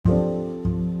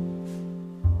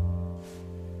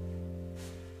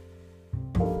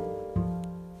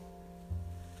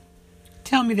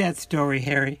Tell me that story,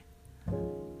 Harry.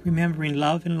 Remembering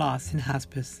love and loss in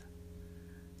hospice.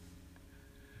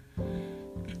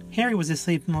 Harry was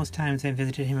asleep most times I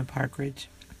visited him at Park Ridge.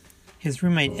 His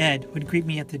roommate, Ed, would greet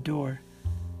me at the door,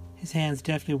 his hands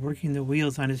deftly working the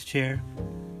wheels on his chair.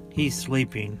 "He's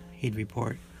sleeping," he'd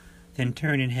report, then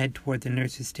turn and head toward the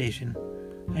nurse's station.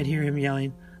 I'd hear him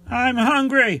yelling, "I'm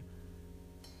hungry!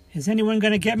 Is anyone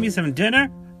going to get me some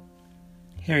dinner?"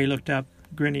 Harry looked up,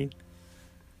 grinning.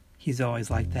 He's always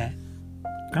like that.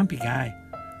 Grumpy guy.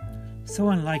 So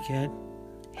unlike Ed,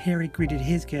 Harry greeted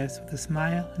his guests with a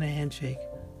smile and a handshake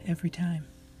every time.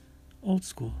 Old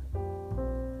school.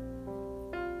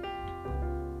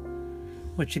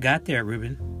 "What you got there,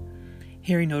 Reuben?"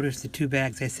 Harry noticed the 2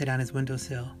 bags I set on his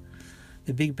windowsill.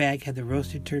 The big bag had the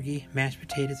roasted turkey, mashed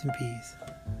potatoes, and peas.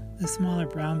 The smaller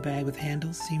brown bag with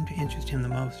handles seemed to interest him the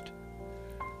most.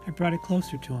 I brought it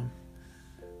closer to him.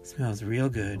 "Smells real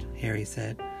good," Harry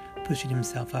said, pushing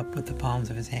himself up with the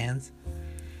palms of his hands.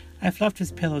 I fluffed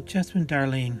his pillow just when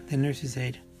Darlene, the nurse's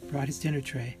aide, brought his dinner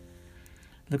tray.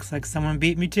 "Looks like someone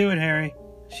beat me to it, Harry,"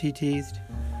 she teased.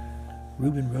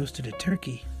 Reuben roasted a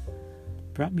turkey.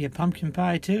 Brought me a pumpkin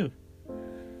pie, too.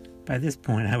 By this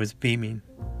point, I was beaming.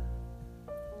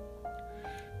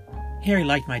 Harry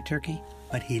liked my turkey,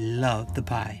 but he loved the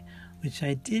pie, which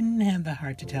I didn't have the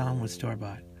heart to tell him was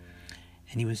store-bought.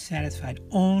 And he was satisfied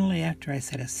only after I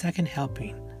set a second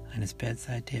helping on his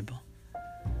bedside table.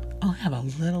 I'll have a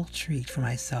little treat for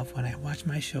myself when I watch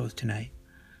my shows tonight.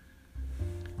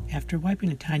 After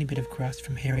wiping a tiny bit of crust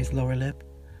from Harry's lower lip,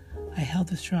 I held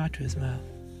the straw to his mouth.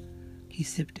 He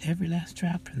sipped every last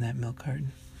drop from that milk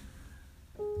carton.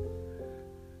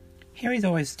 Harry's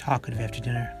always talkative after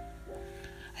dinner.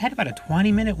 I had about a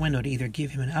 20-minute window to either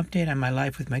give him an update on my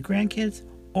life with my grandkids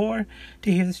or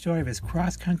to hear the story of his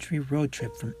cross-country road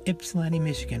trip from Ypsilanti,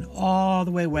 Michigan, all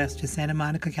the way west to Santa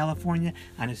Monica, California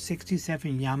on his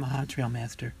 67 Yamaha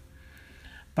Trailmaster.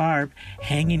 Barb,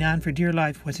 hanging on for dear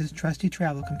life, was his trusty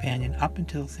travel companion up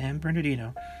until San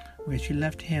Bernardino, where she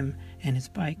left him and his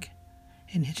bike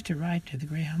and hitched a ride to the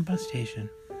Greyhound bus station.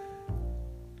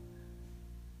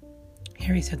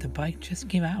 Harry said the bike just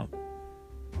gave out.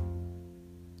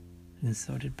 And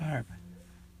so did Barb.